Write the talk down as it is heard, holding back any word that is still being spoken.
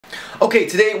Okay,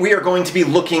 today we are going to be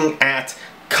looking at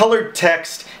colored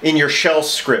text in your shell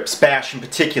scripts, Bash in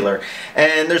particular.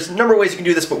 And there's a number of ways you can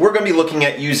do this, but we're going to be looking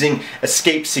at using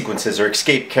escape sequences or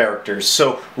escape characters.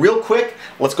 So real quick,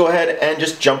 let's go ahead and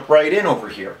just jump right in over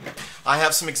here. I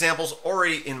have some examples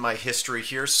already in my history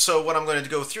here, so what I'm going to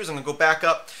go through is I'm going to go back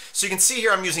up. So you can see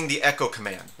here I'm using the echo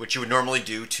command, which you would normally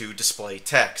do to display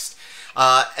text.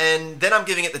 And then I'm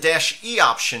giving it the -E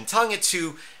option, telling it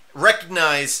to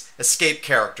recognize escape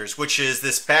characters, which is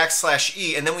this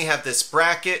 \E, and then we have this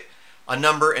bracket, a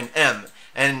number, and M.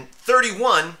 And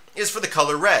 31 is for the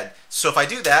color red. So if I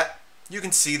do that, you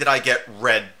can see that I get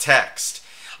red text.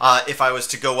 If I was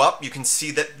to go up, you can see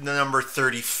that the number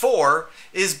 34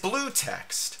 is blue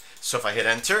text. So if I hit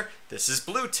enter, this is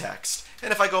blue text.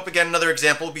 And if I go up again, another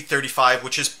example would be 35,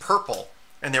 which is purple.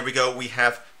 And there we go, we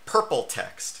have purple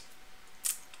text.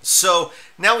 So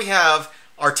now we have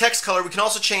our text color. We can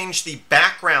also change the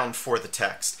background for the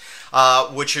text,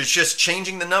 which is just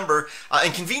changing the number.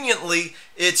 And conveniently,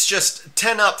 it's just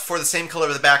 10 up for the same color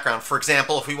of the background. For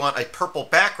example, if we want a purple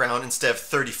background instead of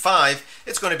 35,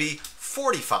 it's going to be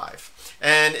 45.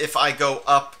 And if I go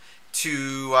up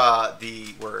to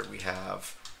where we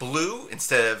have blue,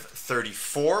 instead of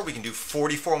 34, we can do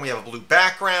 44 and we have a blue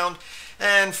background.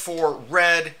 And for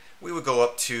red, we would go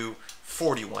up to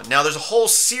 41. Now there's a whole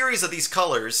series of these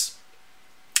colors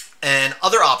and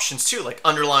other options too, like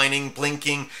underlining,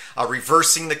 blinking,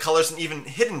 reversing the colors, and even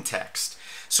hidden text.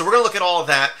 So we're going to look at all of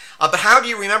that. But how do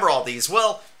you remember all these?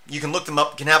 Well, you can look them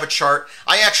up, you can have a chart.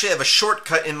 I actually have a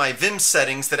shortcut in my Vim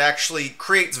settings that actually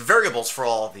creates variables for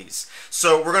all of these.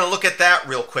 So we're going to look at that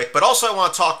real quick. But also I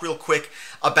want to talk real quick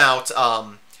about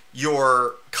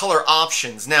your color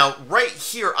options. Now right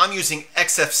here I'm using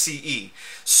XFCE.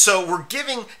 So we're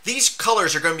giving, these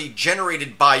colors are going to be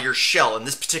generated by your shell, in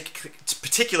this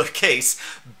particular case,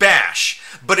 Bash.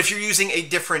 But if you're using a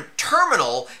different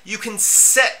terminal, you can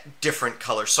set different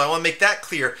colors. So I want to make that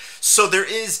clear. So there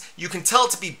is, you can tell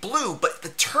it to be blue, but the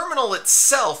terminal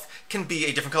itself can be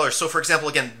a different color. So for example,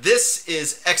 again, this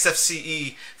is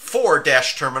XFCE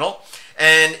 4- terminal.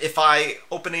 And if I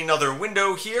open another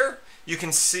window here, you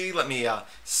can see, let me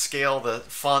scale the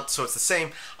font so it's the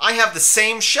same. I have the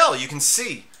same shell, you can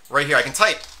see right here, I can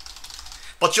type.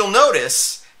 But you'll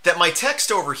notice that my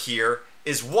text over here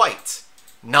is white,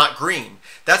 not green.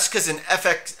 That's because in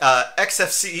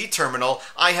XFCE terminal,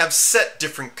 I have set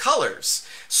different colors.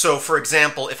 So for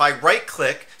example, if I right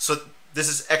click, so this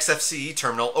is XFCE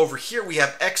terminal, over here we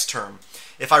have Xterm.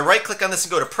 If I right click on this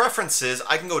and go to preferences,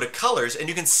 I can go to colors, and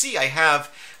you can see I have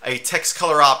a text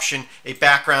color option, a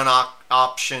background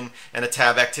option, and a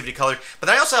tab activity color. But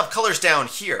then I also have colors down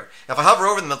here. If I hover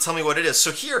over them, they'll tell me what it is.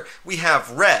 So here we have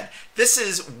red. This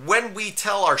is when we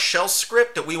tell our shell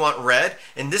script that we want red.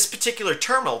 In this particular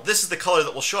terminal, this is the color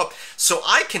that will show up. So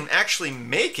I can actually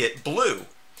make it blue.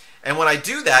 And when I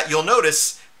do that, you'll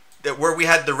notice that where we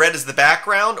had the red as the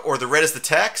background or the red as the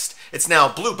text, it's now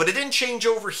blue. But it didn't change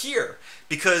over here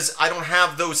because I don't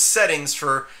have those settings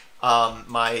for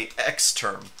my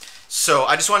Xterm. So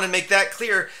I just want to make that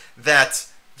clear that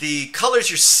the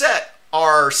colors you set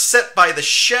are set by the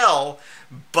shell,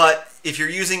 but if you're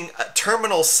using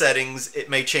terminal settings, it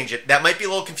may change it. That might be a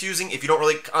little confusing if you don't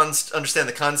really understand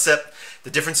the concept,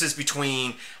 the differences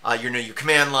between your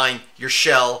command line, your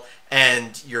shell,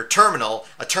 and your terminal.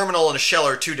 A terminal and a shell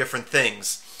are two different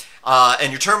things.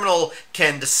 And your terminal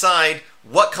can decide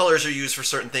what colors are used for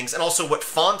certain things and also what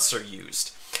fonts are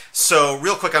used. So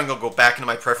real quick, I'm going to go back into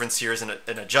my preference here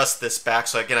and adjust this back.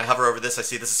 So again, I hover over this, I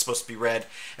see this is supposed to be red,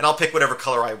 and I'll pick whatever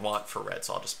color I want for red.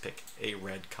 So I'll just pick a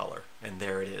red color, and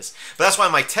there it is. But that's why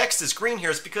my text is green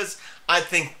here, is because I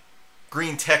think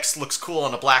green text looks cool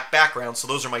on a black background. So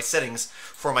those are my settings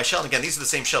for my shell. And again, these are the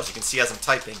same shells. You can see as I'm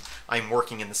typing, I'm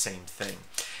working in the same thing.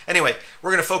 Anyway,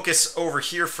 we're going to focus over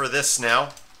here for this now.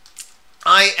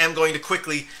 I am going to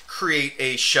quickly create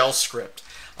a shell script.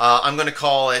 I'm going to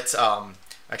call it,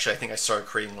 actually I think I started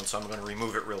creating one, so I'm going to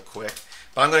remove it real quick.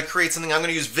 But I'm going to create something, I'm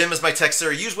going to use Vim as my text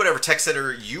editor. Use whatever text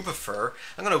editor you prefer.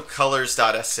 I'm going to go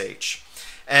colors.sh.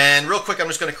 And real quick, I'm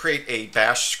just going to create a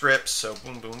bash script. So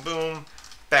boom, boom, boom,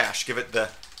 bash. Give it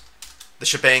the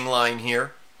shebang line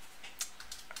here.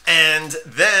 And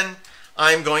then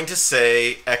I'm going to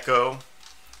say echo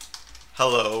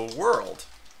hello world.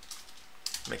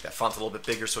 Make that font a little bit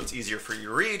bigger so it's easier for you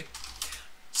to read.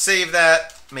 Save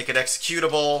that, make it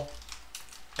executable,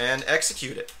 and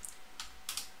execute it.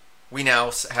 we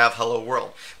now have hello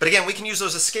world. But again, we can use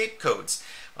those escape codes.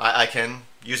 I can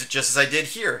use it just as I did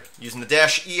here, using the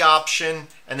 -E option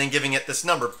and then giving it this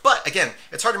number. But again,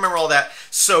 it's hard to remember all that.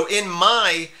 So in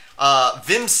my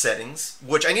Vim settings,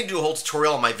 which I need to do a whole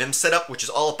tutorial on my Vim setup, which is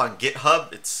all up on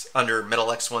GitHub. It's under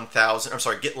MetalX1000. I'm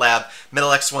sorry, GitLab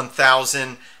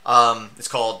MetalX1000. It's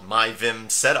called My Vim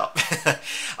Setup.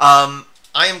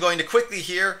 I am going to quickly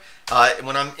here,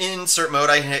 when I'm in insert mode,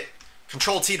 I hit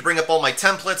Control-T to bring up all my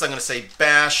templates. I'm going to say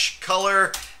bash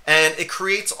color, and it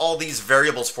creates all these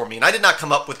variables for me. And I did not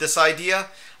come up with this idea.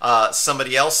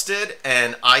 Somebody else did,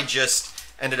 and I just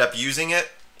ended up using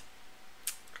it.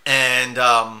 And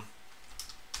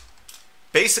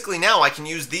basically now I can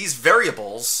use these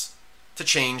variables to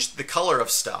change the color of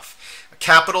stuff.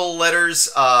 Capital letters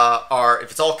are,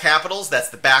 if it's all capitals, that's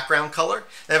the background color.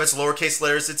 And if it's lowercase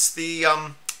letters, it's the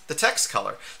text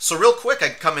color. So real quick, I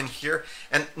can come in here,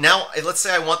 and now let's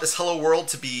say I want this hello world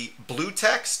to be blue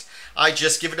text. I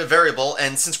just give it a variable,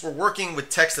 and since we're working with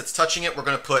text that's touching it, we're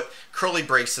going to put curly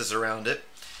braces around it.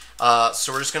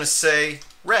 So we're just going to say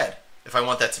red, if I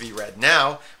want that to be red.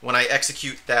 Now, when I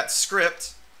execute that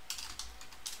script,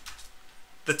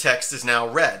 the text is now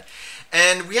red.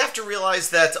 And we have to realize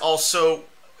that also,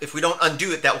 if we don't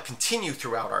undo it, that will continue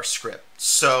throughout our script.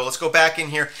 So let's go back in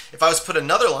here. If I was to put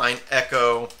another line,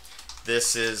 echo,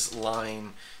 this is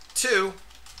line 2,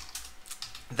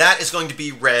 that is going to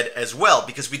be red as well,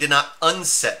 because we did not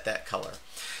unset that color.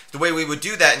 The way we would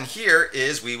do that in here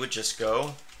is we would just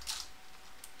go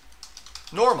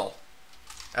normal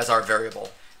as our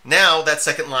variable. Now that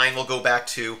second line will go back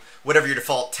to whatever your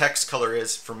default text color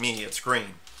is. For me, it's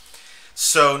green.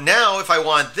 So now if I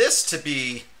want this to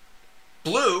be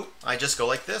blue, I just go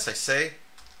like this. I say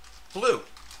blue.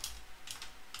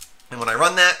 And when I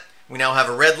run that, we now have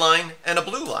a red line and a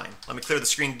blue line. Let me clear the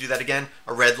screen to do that again.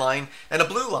 A red line and a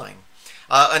blue line.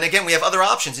 And again, we have other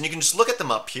options, and you can just look at them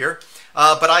up here.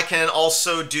 But I can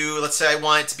also do, let's say I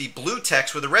want it to be blue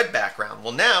text with a red background.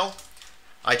 Well, now,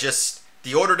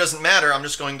 the order doesn't matter. I'm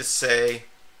just going to say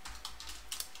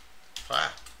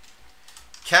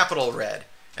capital red.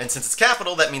 And since it's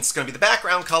capital, that means it's going to be the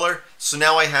background color. So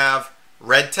now I have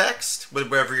red text with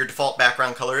wherever your default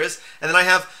background color is. And then I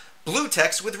have blue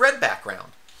text with red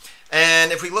background.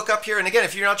 And if we look up here, and again,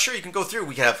 if you're not sure, you can go through.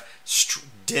 We can have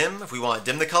dim. If we want to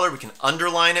dim the color, we can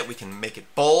underline it. We can make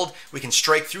it bold. We can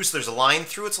strike through so there's a line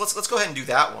through it. So let's go ahead and do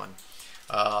that one.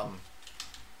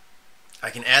 I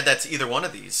can add that to either one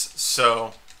of these.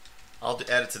 So I'll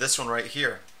add it to this one right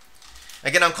here.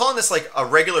 Again, I'm calling this like a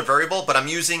regular variable, but I'm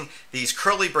using these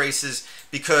curly braces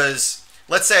because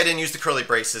let's say I didn't use the curly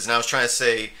braces and I was trying to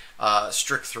say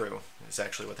strict through is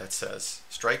actually what that says.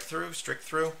 Strike through, strict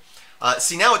through.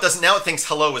 See, now it doesn't. Now it thinks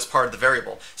hello is part of the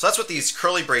variable. So that's what these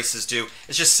curly braces do.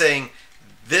 It's just saying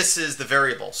this is the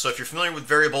variable. So if you're familiar with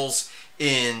variables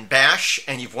in Bash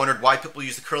and you've wondered why people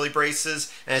use the curly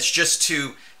braces, and it's just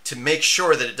to make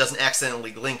sure that it doesn't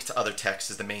accidentally link to other text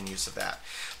is the main use of that.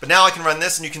 But now I can run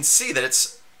this and you can see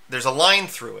that there's a line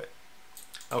through it.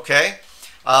 Okay.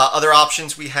 Other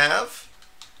options we have,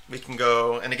 we can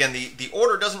go, and again the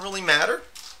order doesn't really matter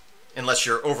unless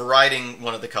you're overriding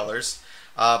one of the colors.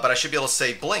 But I should be able to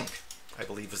say blink, I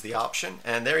believe is the option.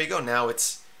 And there you go. Now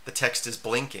the text is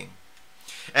blinking.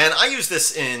 And I use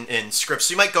this in scripts.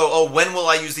 So you might go, oh, when will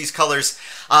I use these colors?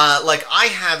 Like I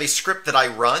have a script that I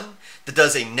run that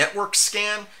does a network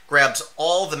scan, grabs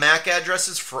all the MAC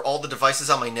addresses for all the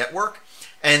devices on my network,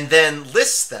 and then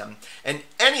lists them. And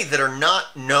any that are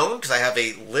not known, because I have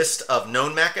a list of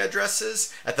known MAC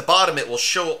addresses, at the bottom it will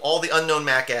show all the unknown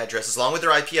MAC addresses along with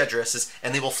their IP addresses,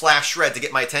 and they will flash red to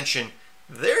get my attention.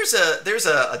 There's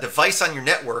a device on your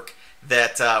network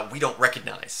that we don't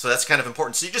recognize. So that's kind of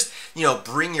important. So you just,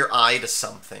 bring your eye to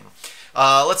something.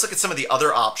 Let's look at some of the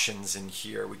other options in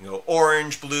here. We can go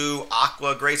orange, blue,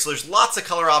 aqua, gray. So there's lots of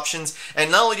color options.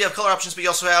 And not only do you have color options, but you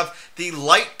also have the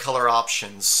light color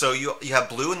options. So you have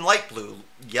blue and light blue,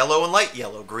 yellow and light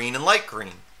yellow, green and light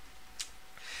green.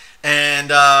 And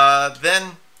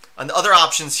then the other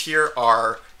options here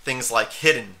are things like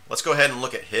hidden. Let's go ahead and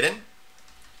look at hidden.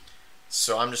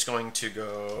 So I'm just going to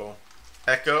go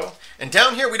echo. And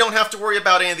down here, we don't have to worry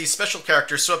about any of these special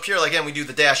characters. So up here, again, we do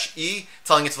the -E,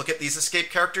 telling it to look at these escape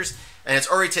characters, and it's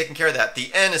already taken care of that.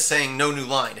 The N is saying no new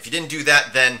line. If you didn't do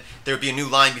that, then there would be a new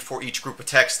line before each group of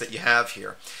text that you have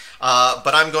here.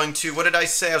 But I'm going to, what did I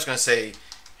say? I was going to say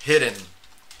hidden.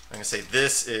 I'm going to say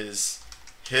this is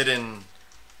hidden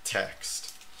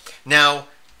text. Now,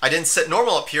 I didn't set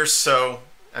normal up here, so,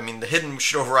 I mean, the hidden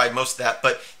should override most of that,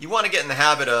 but you want to get in the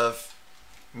habit of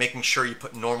making sure you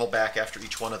put normal back after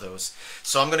each one of those.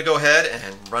 So I'm going to go ahead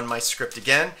and run my script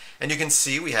again, and you can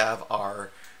see we have our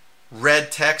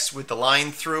red text with the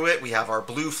line through it. We have our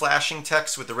blue flashing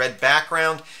text with the red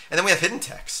background. And then we have hidden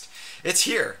text. It's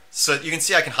here. So you can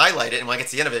see I can highlight it, and when I get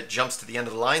to the end of it, it jumps to the end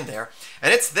of the line there.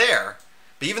 And it's there.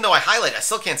 But even though I highlight it, I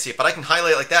still can't see it. But I can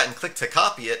highlight it like that and click to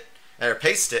copy it, or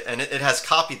paste it, and it has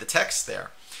copied the text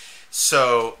there.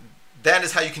 So that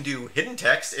is how you can do hidden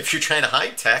text if you're trying to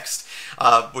hide text,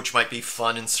 which might be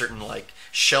fun in certain like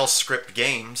shell script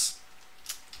games.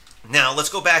 Now let's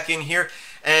go back in here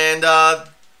and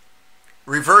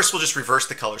reverse. We'll just reverse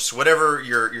the colors. So whatever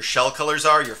your shell colors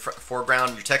are, your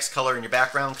foreground, your text color, and your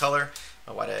background color.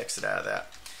 Oh, why did I exit out of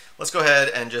that? Let's go ahead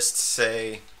and just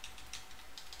say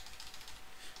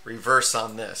reverse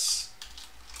on this.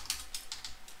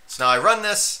 So now I run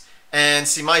this and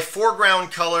see my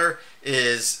foreground color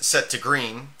is set to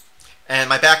green and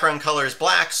my background color is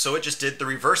black, so it just did the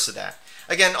reverse of that.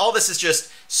 Again, all this is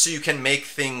just so you can make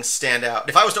things stand out.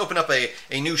 If I was to open up a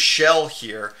new shell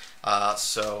here,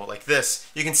 so like this,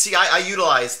 you can see I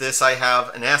utilize this. I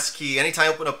have an ASCII. Anytime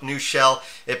I open up a new shell,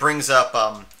 it brings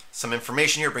up some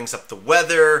information here. It brings up the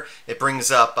weather. It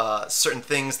brings up certain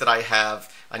things that I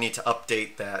have. I need to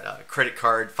update that credit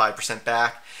card 5%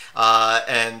 back,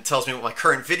 and tells me what my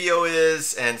current video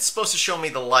is, and it's supposed to show me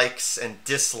the likes and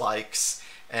dislikes,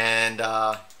 and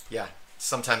yeah.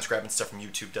 Sometimes grabbing stuff from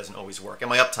YouTube doesn't always work, and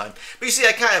my uptime. But you see,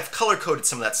 I kind of color-coded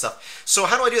some of that stuff. So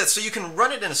how do I do that? So you can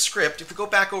run it in a script. If we go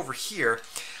back over here,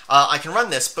 I can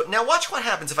run this. But now watch what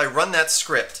happens if I run that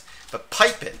script, but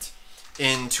pipe it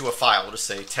into a file. We'll just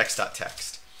say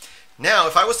text.txt. Now,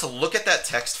 if I was to look at that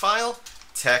text file,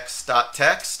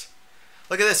 text.txt,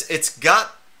 look at this. It's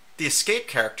got the escape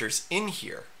characters in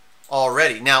here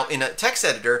already. Now, in a text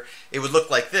editor, it would look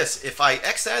like this. If I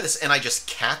X out of this and I just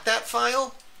cat that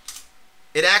file,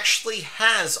 it actually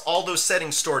has all those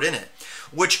settings stored in it,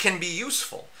 which can be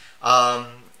useful.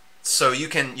 So you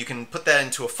can put that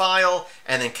into a file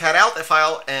and then cat out that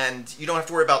file, and you don't have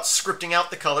to worry about scripting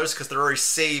out the colors because they're already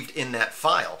saved in that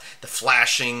file. The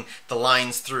flashing, the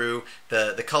lines through,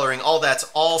 the coloring, all that's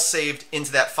all saved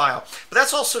into that file. But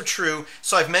that's also true.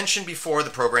 So I've mentioned before the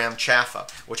program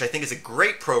Chaffa, which I think is a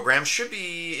great program, should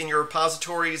be in your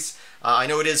repositories. I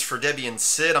know it is for Debian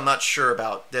SID. I'm not sure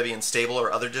about Debian Stable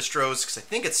or other distros because I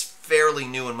think it's fairly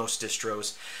new in most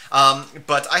distros.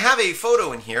 But I have a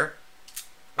photo in here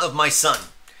of my son.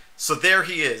 So there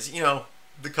he is. You know,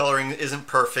 the coloring isn't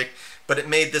perfect, but it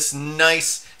made this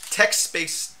nice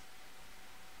text-based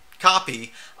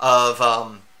copy of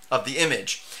the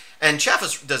image. And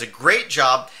Chaffa does a great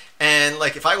job. And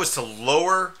like if I was to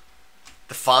lower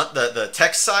the font, the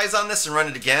text size on this and run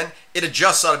it again, it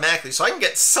adjusts automatically. So I can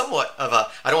get somewhat of a,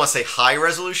 I don't want to say high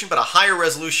resolution, but a higher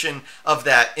resolution of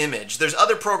that image. There's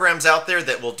other programs out there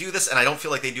that will do this, and I don't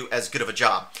feel like they do as good of a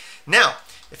job. Now,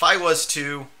 if I was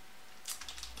to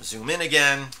zoom in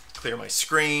again, clear my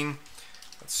screen,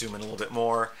 let's zoom in a little bit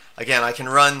more. Again, I can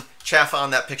run Chaffa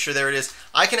on that picture. There it is.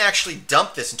 I can actually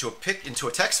dump this into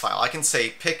a text file. I can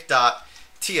say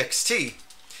pic.txt.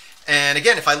 And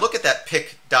again, if I look at that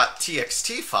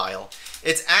pic.txt file,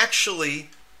 it's actually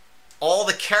all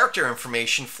the character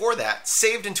information for that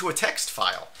saved into a text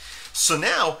file. So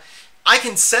now I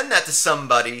can send that to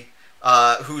somebody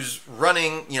who's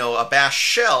running, you know, a bash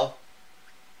shell,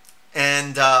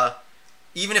 and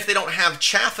even if they don't have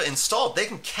Chaffa installed, they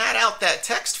can cat out that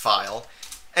text file,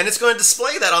 and it's going to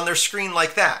display that on their screen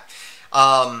like that.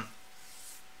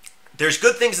 There's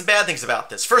good things and bad things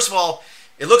about this. First of all,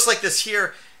 it looks like this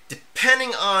here.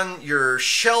 Depending on your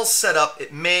shell setup,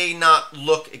 it may not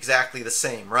look exactly the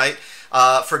same, right?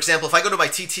 For example, if I go to my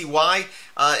TTY,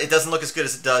 it doesn't look as good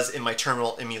as it does in my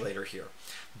terminal emulator here.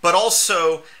 But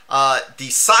also, the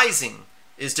sizing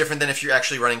is different than if you're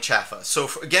actually running Chaffa. So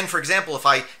again, for example, if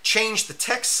I change the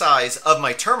text size of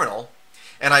my terminal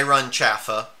and I run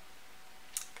Chaffa,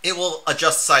 it will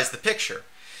adjust the size of the picture.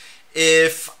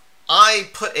 If I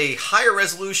put a higher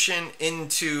resolution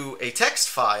into a text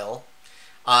file,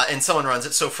 and someone runs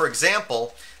it. So for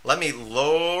example, let me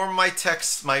lower my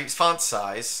font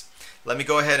size. Let me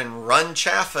go ahead and run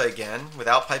Chaffa again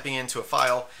without piping into a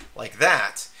file like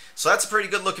that. So that's a pretty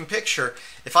good looking picture.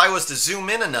 If I was to zoom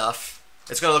in enough,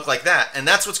 it's going to look like that. And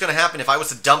that's what's going to happen if I was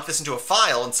to dump this into a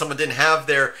file and someone didn't have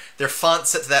their font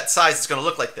set to that size. It's going to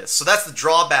look like this. So that's the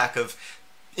drawback of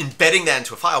embedding that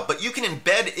into a file. But you can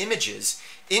embed images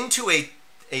into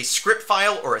a script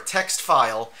file or a text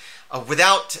file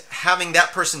without having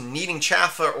that person needing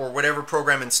Chaffa or whatever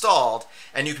program installed,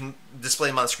 and you can display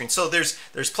them on the screen. So there's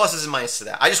pluses and minuses to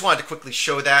that. I just wanted to quickly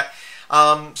show that.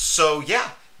 So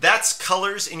yeah, that's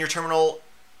colors in your terminal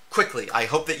quickly. I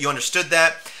hope that you understood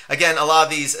that. Again, a lot of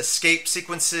these escape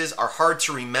sequences are hard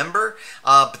to remember,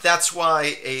 but that's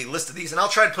why a list of these, and I'll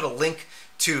try to put a link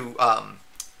to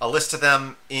a list of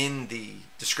them in the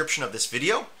description of this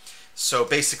video. So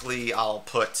basically I'll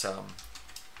put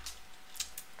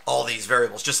all these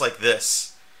variables just like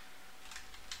this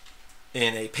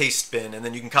in a paste bin, and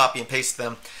then you can copy and paste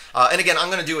them. And again, I'm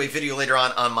going to do a video later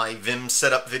on my Vim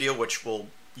setup video, which will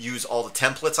use all the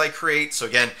templates I create. So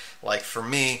again, like for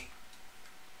me,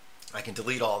 I can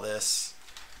delete all this.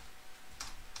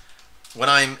 When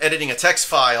I'm editing a text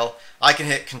file, I can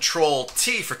hit Control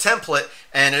T for template,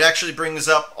 and it actually brings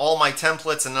up all my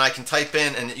templates, and then I can type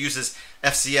in, and it uses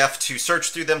FCF to search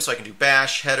through them. So I can do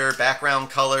bash, header, background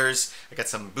colors. I got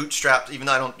some Bootstrap. Even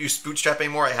though I don't use Bootstrap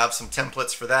anymore, I have some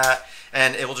templates for that,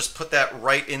 and it will just put that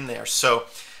right in there. So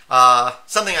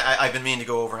something I've been meaning to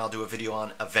go over, and I'll do a video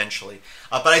on eventually.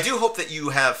 But I do hope that you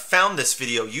have found this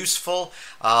video useful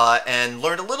and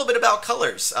learned a little bit about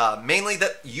colors, mainly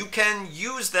that you can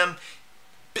use them.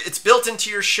 It's built into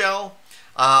your shell.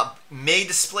 May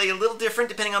display a little different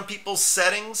depending on people's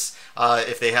settings.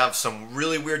 If they have some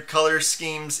really weird color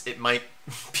schemes, it might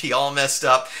be all messed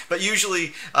up. But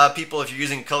usually, people, if you're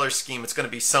using a color scheme, it's going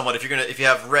to be somewhat. If you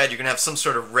have red, you're going to have some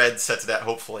sort of red set to that,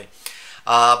 hopefully.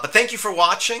 But thank you for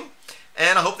watching,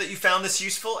 and I hope that you found this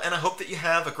useful, and I hope that you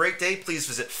have a great day. Please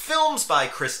visit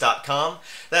filmsbykris.com.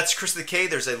 That's Chris with a K.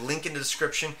 There's a link in the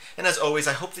description. And as always,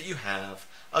 I hope that you have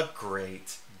a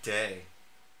great day.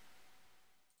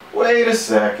 Wait a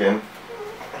second.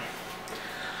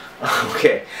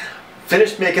 Okay,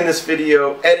 finished making this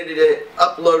video, edited it,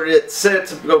 uploaded it, set it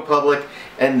to go public,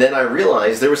 and then I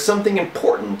realized there was something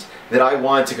important that I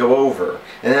wanted to go over,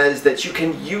 and that is that you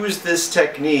can use this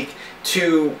technique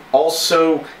to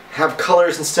also have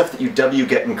colors and stuff that you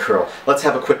wget in curl. Let's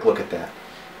have a quick look at that.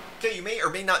 Okay, you may or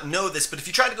may not know this, but if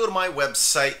you try to go to my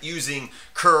website using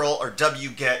curl or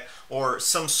wget or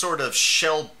some sort of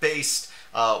shell-based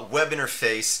web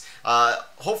interface,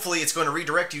 hopefully it's going to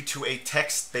redirect you to a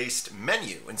text-based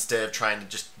menu instead of trying to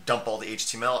just dump all the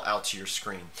HTML out to your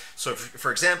screen. So for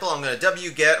example, I'm going to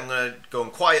wget, I'm going to go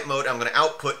in quiet mode, I'm going to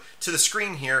output to the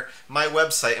screen here my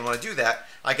website, and when I do that,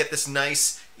 I get this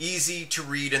nice, easy to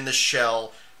read in the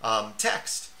shell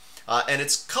text. And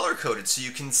it's color-coded, so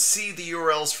you can see the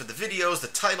URLs for the videos, the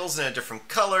titles in a different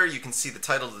color. You can see the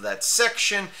title of that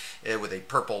section with a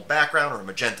purple background or a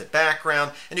magenta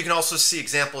background. And you can also see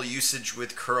example usage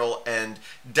with curl and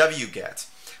wget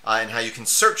and how you can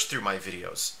search through my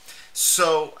videos.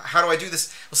 So how do I do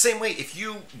this? Well, same way, if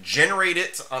you generate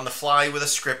it on the fly with a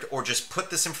script or just put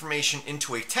this information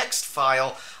into a text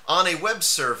file on a web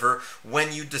server,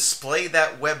 when you display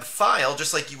that web file,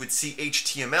 just like you would see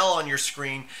HTML on your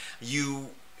screen,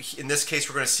 in this case,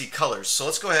 we're going to see colors. So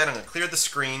let's go ahead, I'm going to clear the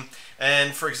screen,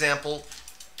 and for example,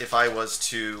 if I was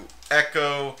to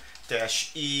echo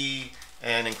 -E,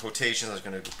 and in quotations, I was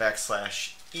going to go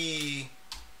 \E,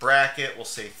 bracket, we'll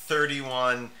say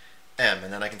 31, and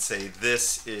then I can say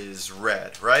this is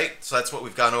red, right? So that's what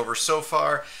we've gone over so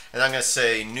far. And I'm going to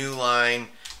say new line,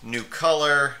 new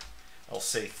color. I'll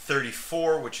say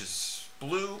 34, which is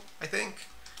blue, I think.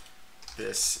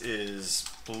 This is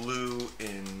blue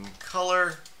in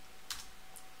color.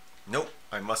 Nope,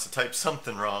 I must have typed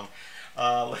something wrong.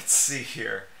 Let's see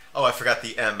here. Oh, I forgot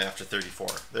the M after 34.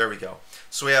 There we go.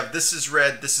 So we have this is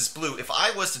red, this is blue. If I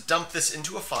was to dump this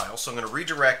into a file, so I'm going to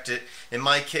redirect it, in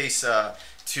my case,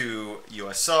 to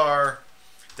USR,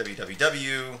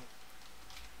 www,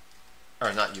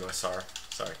 or not USR,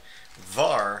 sorry,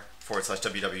 var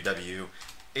 /www,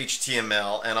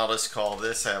 HTML, and I'll just call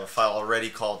this, I have a file already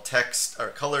called text or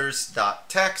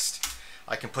colors.txt.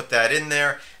 I can put that in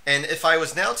there, and if I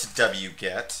was now to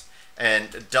wget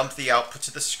and dump the output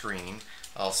to the screen,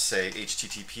 I'll say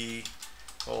http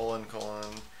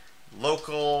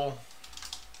local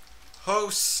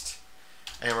host,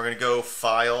 and we're going to go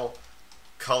file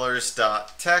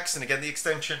colors.txt, and again the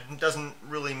extension doesn't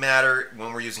really matter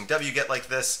when we're using wget like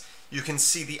this. You can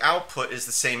see the output is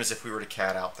the same as if we were to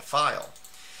cat out the file.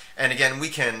 And again, we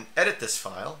can edit this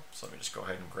file, so let me just go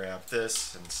ahead and grab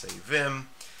this and say Vim.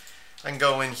 I can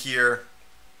go in here,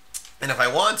 and if I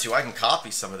want to, I can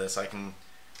copy some of this. I can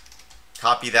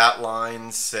copy that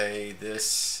line, say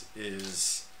this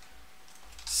is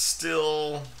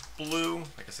still blue,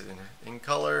 like I said, in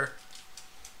color.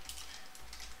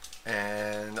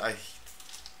 And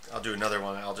I'll do another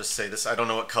one. I'll just say this. I don't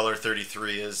know what color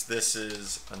 33 is. This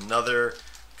is another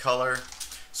color.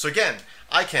 So again,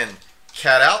 I can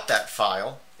cat out that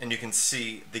file, and you can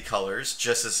see the colors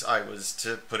just as I was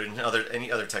to put it in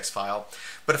any other text file.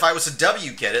 But if I was to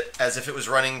wget it as if it was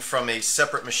running from a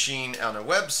separate machine on a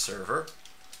web server,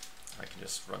 I can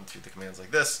just run through the commands like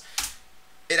this.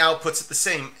 It outputs it the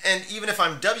same. And even if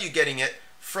I'm wgetting it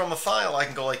from a file, I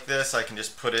can go like this. I can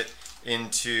just put it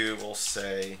into, we'll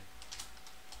say,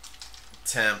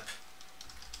 temp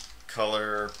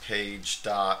color page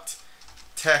dot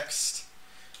text.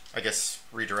 I guess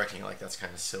redirecting like that's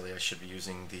kind of silly. I should be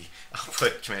using the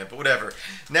output command, but whatever.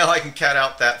 Now I can cat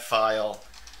out that file,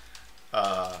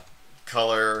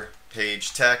 color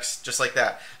page text, just like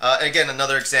that. Again,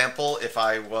 another example, if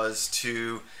I was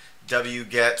to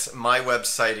wget my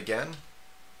website again,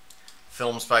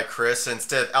 Films by Chris,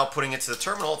 instead of outputting it to the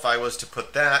terminal, if I was to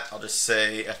put that, I'll just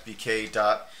say fbk.txt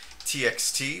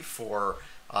for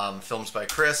Films by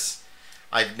Chris.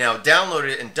 I've now downloaded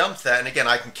it and dumped that, and again,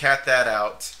 I can cat that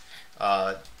out,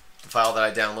 the file that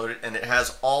I downloaded, and it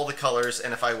has all the colors,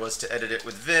 and if I was to edit it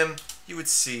with Vim, you would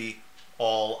see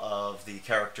all of the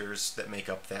characters that make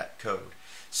up that code.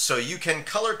 So you can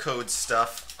color code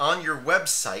stuff on your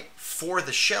website for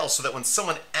the shell so that when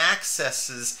someone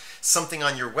accesses something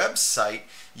on your website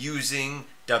using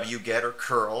wget or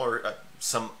curl or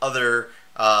some other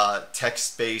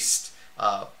text-based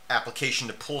application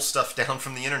to pull stuff down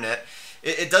from the internet,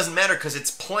 it doesn't matter because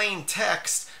it's plain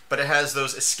text, but it has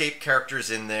those escape characters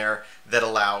in there that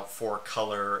allow for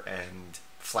color and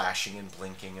flashing and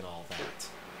blinking and all that.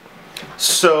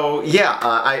 So yeah,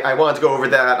 I wanted to go over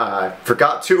that. I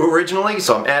forgot to originally,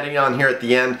 so I'm adding it on here at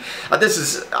the end. This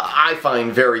is, I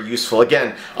find, very useful.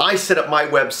 Again, I set up my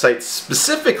website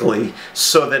specifically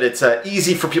so that it's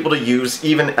easy for people to use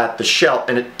even at the shell,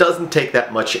 and it doesn't take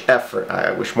that much effort.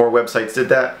 I wish more websites did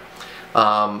that,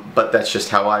 but that's just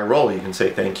how I roll. You can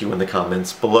say thank you in the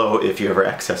comments below if you ever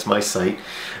access my site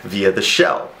via the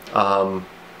shell.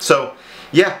 So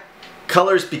yeah.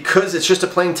 Colors, because it's just a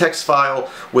plain text file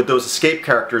with those escape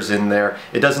characters in there,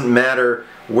 it doesn't matter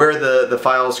where the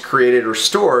file is created or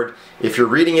stored. If you're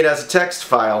reading it as a text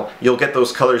file, you'll get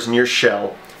those colors in your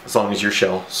shell as long as your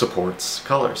shell supports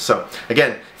colors. So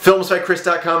again,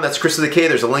 filmsbychris.com, that's Chris with a K.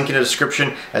 There's a link in the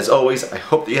description. As always, I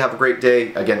hope that you have a great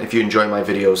day. Again, if you enjoy my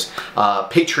videos,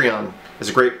 Patreon is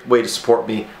a great way to support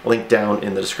me. Link down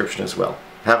in the description as well.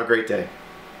 Have a great day.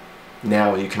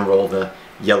 Now you can roll the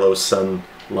yellow sun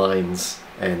lines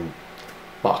and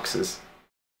boxes.